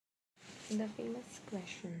The famous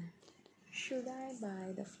question, should I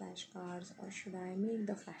buy the flashcards or should I make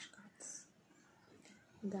the flashcards?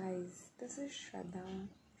 Guys, this is Shchida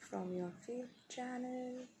from your favorite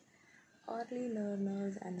channel, Early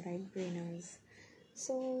Learners and Right Brainers.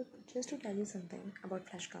 So, just to tell you something about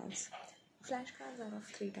flashcards. Flashcards are of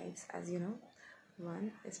three types, as you know.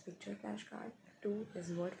 One is picture flashcard, two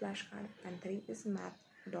is word flashcard, and three is math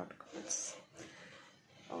dot cards.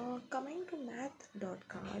 Coming to math dot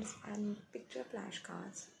cards and picture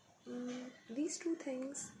flashcards, these two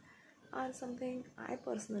things are something I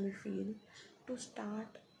personally feel to start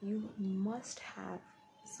you must have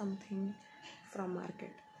something from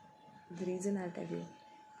market. The reason I'll tell you.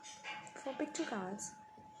 For picture cards,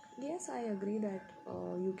 yes, I agree that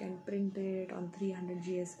you can print it on 300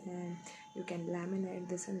 GSM, you can laminate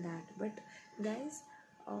this and that, but guys,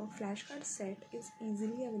 a flashcard set is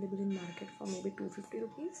easily available in market for maybe 250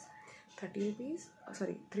 rupees, 30 rupees,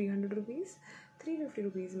 300 rupees, 350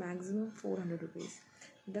 rupees, maximum 400 rupees.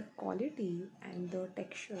 The quality and the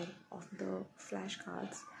texture of the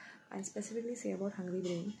flashcards, and specifically say about Hungry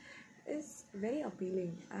Brain, is very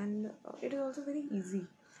appealing, and it is also very easy.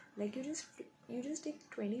 Like you just take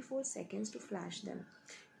 24 seconds to flash them.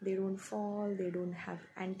 They don't fall, they don't have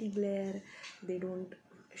anti-glare, they don't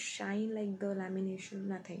shine like the lamination,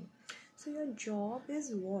 nothing. So your job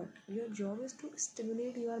is what? Your job is to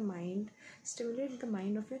stimulate your mind, stimulate the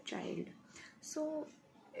mind of your child. So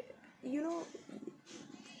there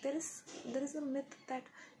is a myth that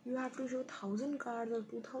you have to show 1,000 cards or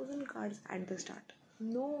 2,000 cards at the start.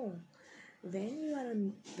 No. When you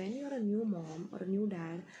are a new mom or a new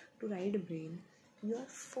dad to Right Brain, your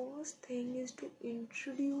first thing is to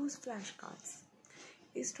introduce flashcards,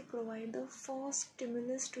 is to provide the first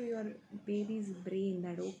stimulus to your baby's brain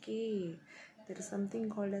that okay, there is something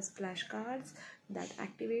called as flashcards that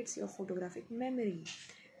activates your photographic memory.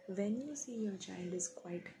 When you see your child is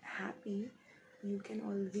quite happy, you can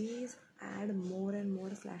always add more and more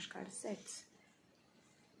flashcard sets.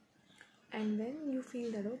 And when you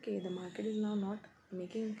feel that okay, the market is now not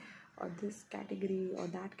making this category or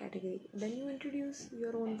that category, then you introduce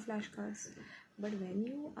your own flashcards. But when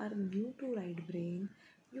you are new to Right Brain,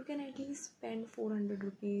 you can at least spend 400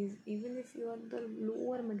 rupees, even if you are the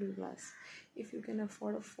lower middle class. If you can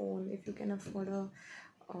afford a phone, if you can afford a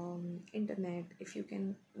internet, if you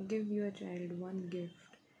can give your child one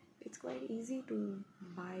gift, it's quite easy to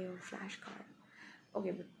buy a flashcard.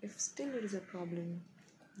 Okay, but if still it is a problem,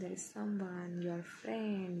 there is someone, your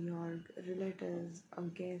friend, your relatives, a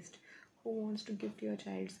guest who wants to gift your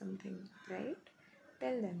child something, right?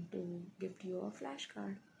 Tell them to gift you a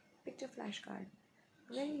flashcard, picture flashcard.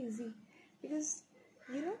 Very easy. Because,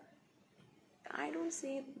 I don't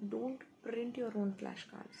say don't print your own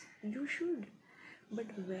flashcards. You should. But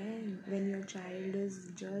when your child is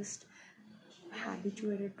just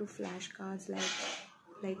habituated to flashcards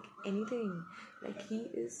like anything, like he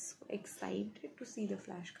is excited to see the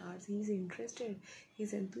flashcards, he's interested,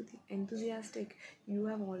 he's enthusiastic, you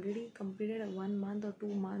have already completed a 1 month or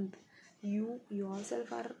 2 month, you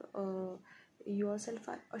yourself are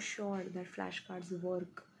assured that flashcards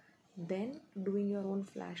work, then doing your own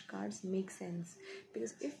flashcards makes sense.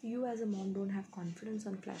 Because if you as a mom don't have confidence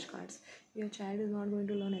on flashcards, your child is not going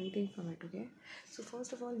to learn anything from it. Okay, so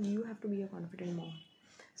first of all, you have to be a confident mom.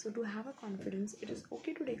 So to have a confidence, it is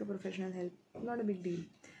okay to take a professional help, not a big deal.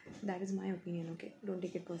 That is my opinion, okay? Don't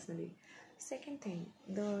take it personally. Second thing,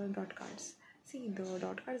 the dot cards. See, the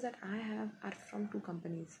dot cards that I have are from two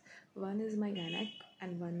companies. One is my Gynac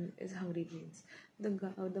and one is Hungry Brains. The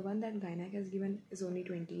one that Gynac has given is only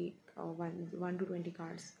 1 to 20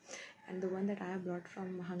 cards. And the one that I have brought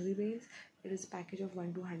from Hungry Brains, it is package of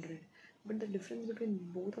 1 to 100. But the difference between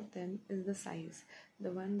both of them is the size.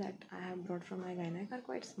 The one that I have brought from my Gynac are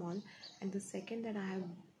quite small, and the second that I have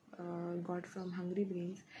got from Hungry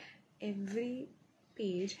Brains, every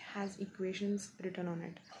page has equations written on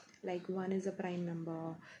it. Like 1 is a prime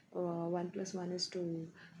number, 1 plus 1 is 2.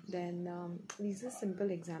 Then this is a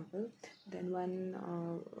simple example. Then one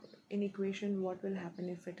in equation, what will happen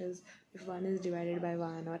if 1 is divided by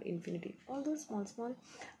 1 or infinity. All those small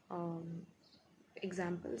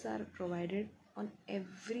examples are provided on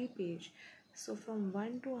every page. So from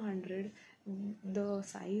 1 to 100, the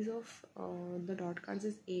size of the dot cards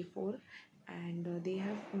is A4, and they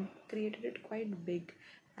have created it quite big,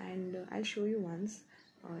 and I'll show you once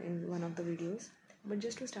in one of the videos. But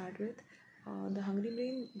just to start with, the Hungry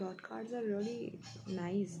Brain dot cards are really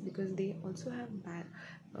nice because they also have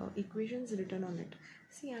equations written on it.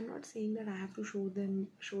 See, I'm not saying that I have to show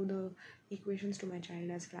the equations to my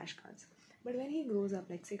child as flashcards. But when he grows up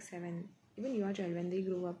like 6, 7, even your child, when they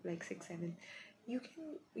grow up like 6, 7, you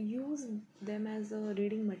can use them as a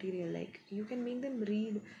reading material. Like you can make them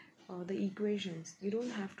read the equations. You don't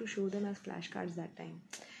have to show them as flashcards that time.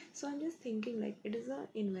 So I'm just thinking, like, it is an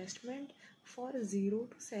investment for 0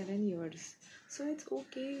 to 7 years. So it's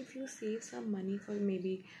okay if you save some money for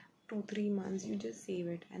maybe 2-3 months. You just save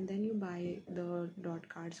it and then you buy the dot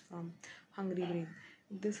cards from Hungry Brain.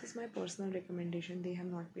 This is my personal recommendation. They have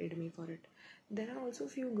not paid me for it. There are also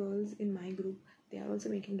few girls in my group. They are also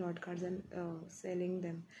making dot cards and selling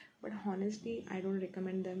them, but honestly I don't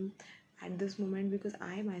recommend them at this moment, because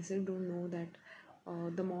I myself don't know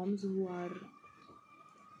that the moms who are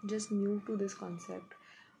just new to this concept,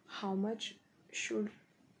 how much should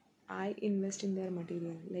I invest in their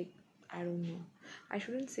material. Like, I don't know. I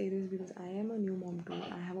shouldn't say this because I am a new mom too.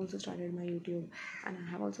 I have also started my YouTube and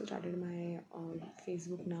I have also started my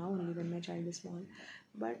Facebook now, only when my child is small.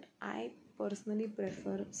 But I personally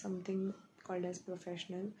prefer something called as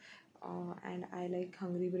professional. And I like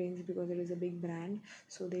Hungry Brains because it is a big brand,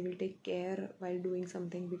 so they will take care while doing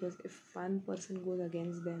something, because if one person goes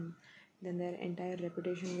against them, then their entire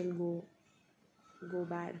reputation will go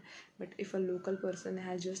bad. But if a local person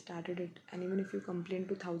has just started it, and even if you complain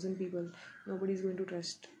to 1,000 people, nobody is going to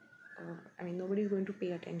trust, nobody is going to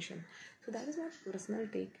pay attention. So that is my personal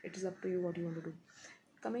take. It is up to you what you want to do.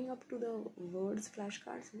 Coming up to the word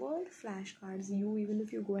flashcards, you, even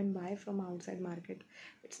if you go and buy from outside market,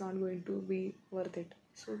 it's not going to be worth it.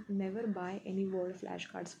 So never buy any word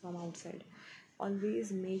flashcards from outside.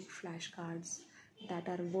 Always make flashcards that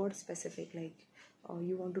are word specific. Like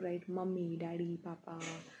you want to write mummy, daddy, papa,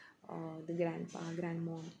 the grandpa,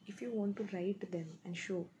 grandmom. If you want to write them and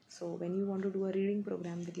show, so when you want to do a reading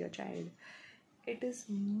program with your child, it is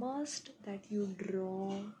must that you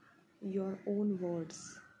draw your own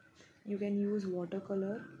words. You can use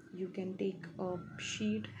watercolor. You can take a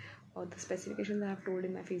sheet, or the specifications I have told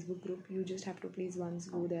in my Facebook group. You just have to please once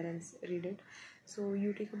go there and read it. So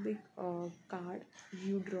you take a big card,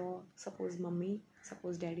 you draw, suppose mummy,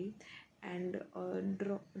 suppose daddy, and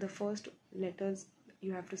draw the first letters.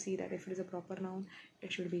 You have to see that if it is a proper noun,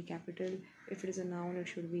 it should be capital. If it is a noun, it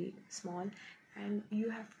should be small. And you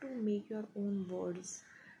have to make your own words,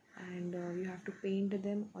 and you have to paint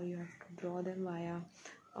them, or you have to draw them via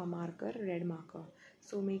a marker, red marker.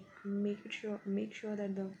 So make sure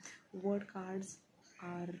that the word cards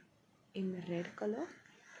are in red color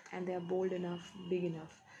and they are bold enough, big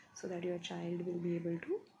enough, so that your child will be able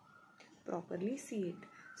to properly see it.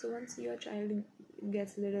 So once your child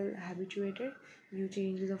gets a little habituated, you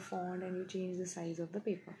change the font and you change the size of the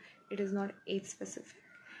paper. It is not age specific.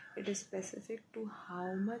 It is specific to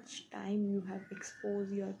how much time you have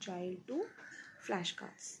exposed your child to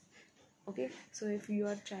flashcards. Okay, so if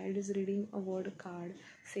your child is reading a word card,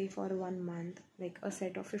 say for 1 month, like a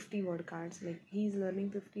set of 50 word cards, like he's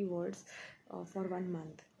learning 50 words for 1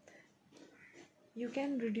 month, you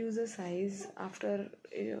can reduce the size after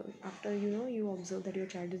you observe that your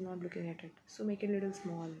child is not looking at it. So make it a little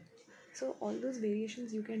small. So all those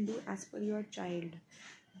variations you can do as per your child.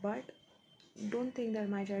 But don't think that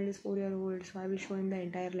my child is 4-year-old, so I will show him the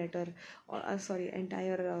entire letter, or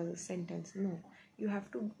entire sentence. No, you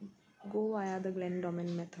have to go via the Glenn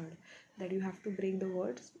Doman method, that you have to break the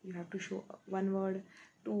words. You have to show 1 word,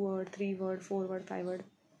 2 word, 3 word, 4 word, 5 word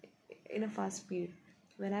in a fast speed.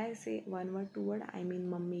 When I say 1 word, 2 word, I mean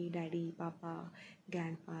mummy, daddy, papa,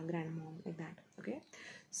 grandpa, grandmom, like that. Okay,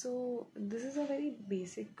 so this is a very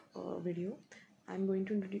basic video. I'm going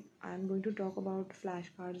to talk about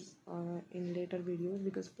flashcards in later videos,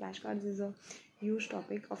 because flashcards is a huge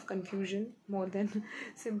topic of confusion more than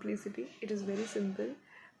simplicity. It is very simple,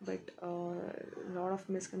 but a lot of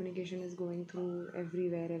miscommunication is going through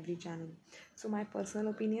everywhere, every channel. So my personal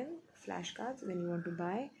opinion, flashcards, when you want to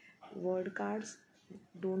buy word cards,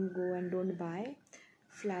 don't buy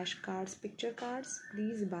flashcards, picture cards,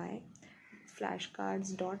 please buy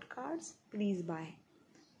flashcards, dot cards, please buy.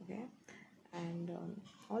 Okay, and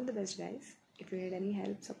all the best, guys. If you need any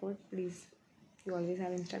help, support, please, you always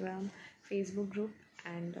have Instagram, Facebook group,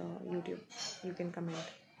 and YouTube. You can comment.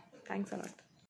 Thanks a lot.